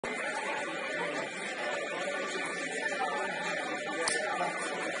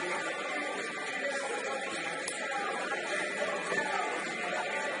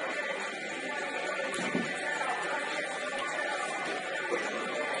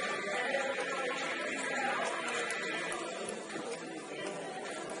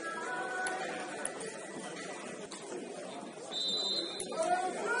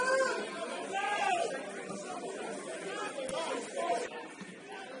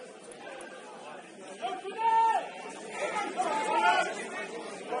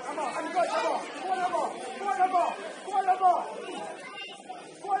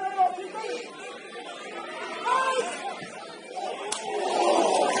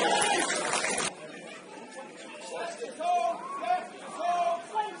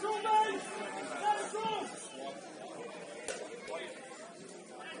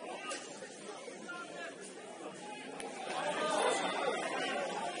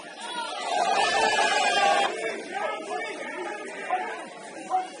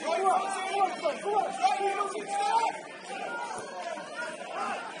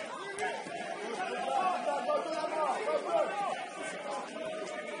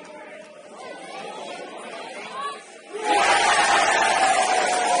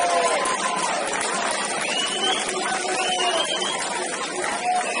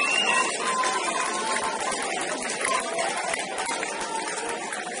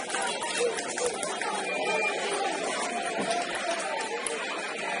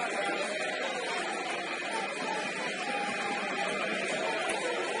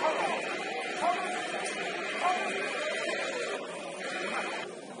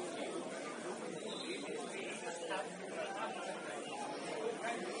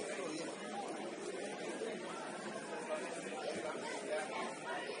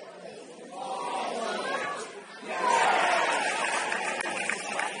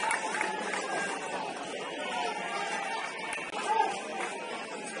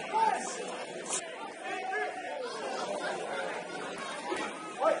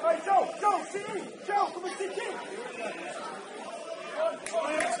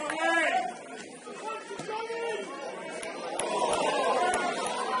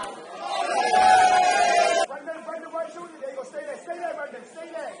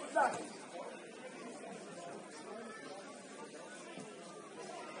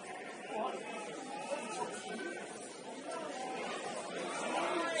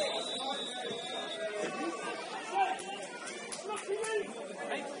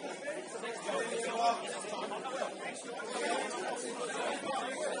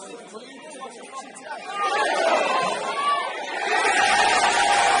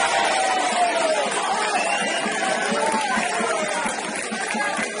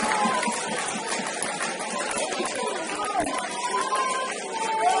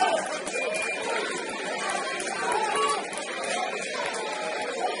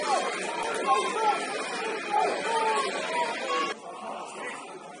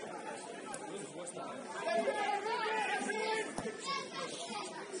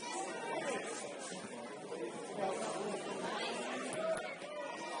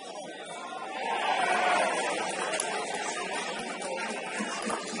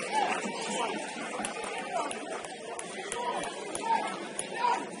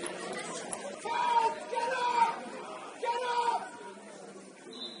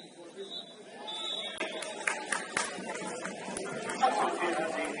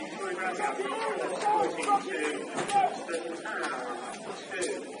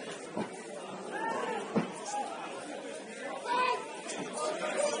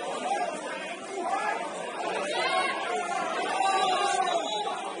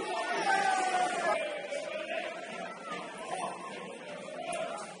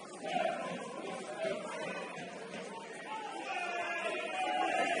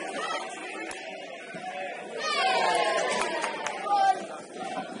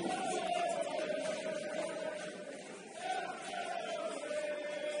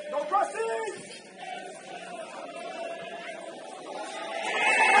Marco,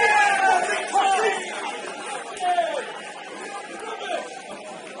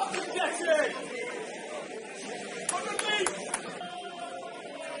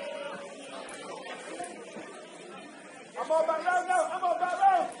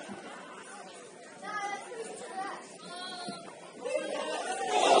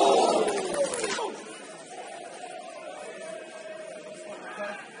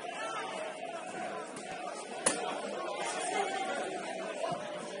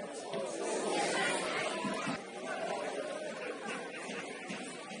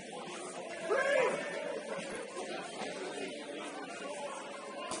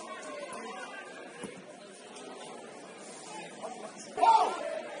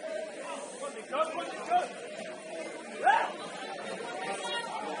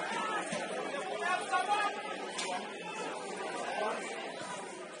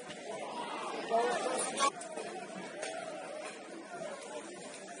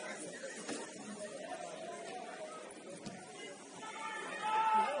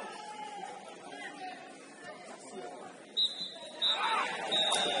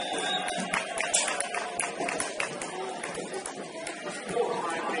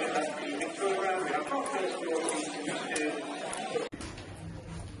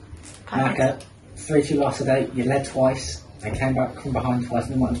 3-2 loss today, you led twice, they came back from behind twice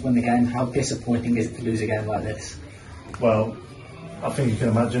and wanted to win the game. How disappointing is it to lose a game like this? Well, I think you can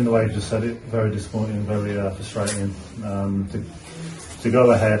imagine the way you just said it, very disappointing, very frustrating to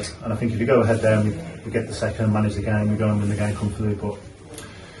go ahead, and I think if you go ahead there and we get the second and manage the game, we go and win the game comfortably, but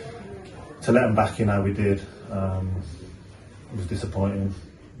to let them back in how we did was disappointing,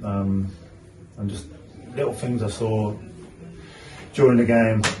 and just little things I saw during the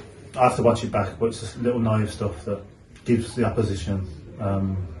game. I have to watch it back, but it's just little naive stuff that gives the opposition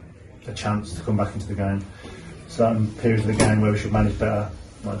a chance to come back into the game. Certain periods of the game where we should manage better,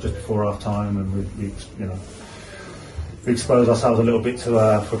 like just before half time, and we expose ourselves a little bit to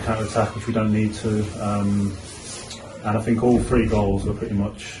for a counter attack, which we don't need to. And I think all 3 goals were pretty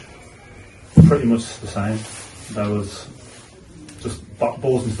much the same. There was just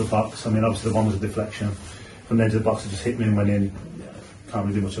balls into the box. I mean, obviously the one was a deflection from the edge of the box, it just hit me and went in. Can't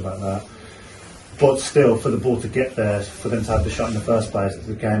really do much about that. But still, for the ball to get there, for them to have the shot in the first place,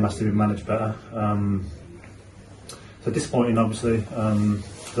 the game has to be managed better. So disappointing, obviously,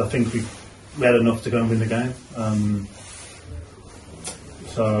 because I think we had enough to go and win the game.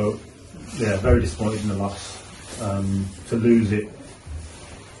 So yeah, very disappointed in the loss. To lose it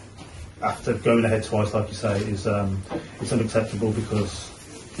after going ahead twice, like you say, is it's unacceptable, because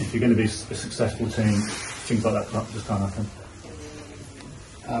if you're going to be a successful team, things like that just can't happen.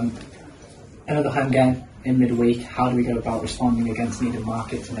 Another home game in midweek. How do we go about responding against Needham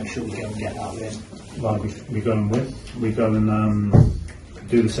Market to make sure we go and get that win? Well, we go and win. We go and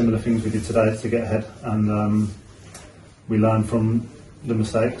do the similar things we did today to get ahead, and we learn from the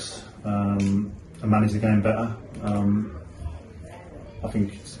mistakes and manage the game better. I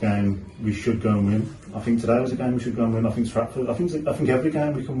think it's a game we should go and win. I think today was a game we should go and win. I think Stratford. I think every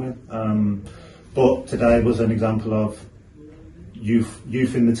game we can win. But today was an example of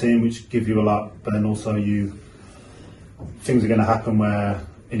youth in the team, which give you a lot, but then also things are going to happen where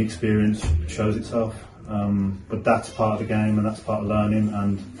inexperience shows itself. But that's part of the game, and that's part of learning,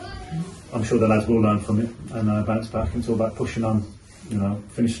 and I'm sure the lads will learn from it and bounce back. It's all about pushing on,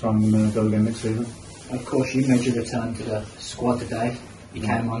 finish strong and go again next season. Of course, you made your return to the squad today. You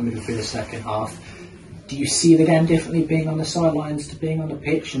came on midway through the second half. Do you see the game differently being on the sidelines to being on the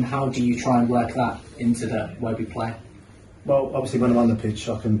pitch, and how do you try and work that into the way we play? Well, obviously when I'm on the pitch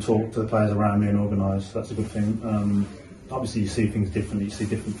I can talk to the players around me and organise. That's a good thing. Obviously you see things differently, you see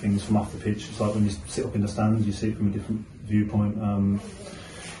different things from off the pitch. It's like when you sit up in the stands, you see it from a different viewpoint. And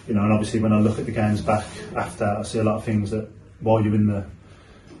obviously when I look at the games back after, I see a lot of things that while you're in the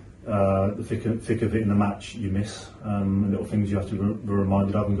thick of it in the match, you miss. Little things you have to be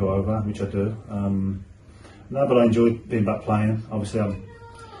reminded of and go over, which I do. No, but I enjoy being back playing. Obviously I'm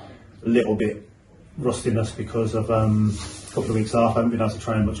a little bit rustiness because of a couple of weeks off. I haven't been able to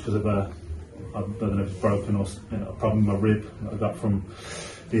train much because of I don't know if it's broken or a problem with my rib that I got from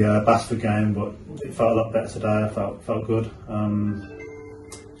the Basford game, but it felt a lot better today. I felt good.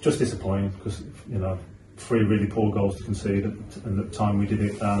 Just disappointing because 3 really poor goals to concede and at the time we did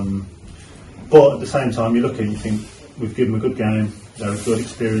it. But at the same time, you look at it and you think we've given them a good game. They're a good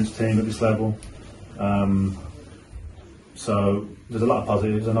experienced team at this level. So there's a lot of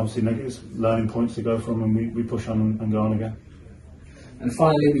positives and obviously negatives, learning points to go from, and we push on and go on again. And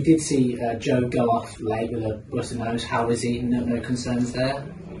finally, we did see Joe go off late with a busted nose. How is he? No concerns there?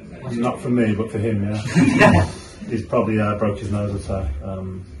 Not for me, but for him, yeah. He's probably broke his nose, I'd say.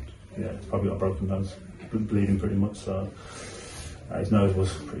 Yeah, he's probably got a broken nose, bleeding pretty much. So his nose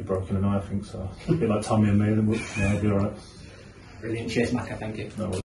was pretty broken anyway, I think. So a bit like Tommy and me, then yeah, he'll be alright. Brilliant. Cheers, Macca. Thank you. No worries.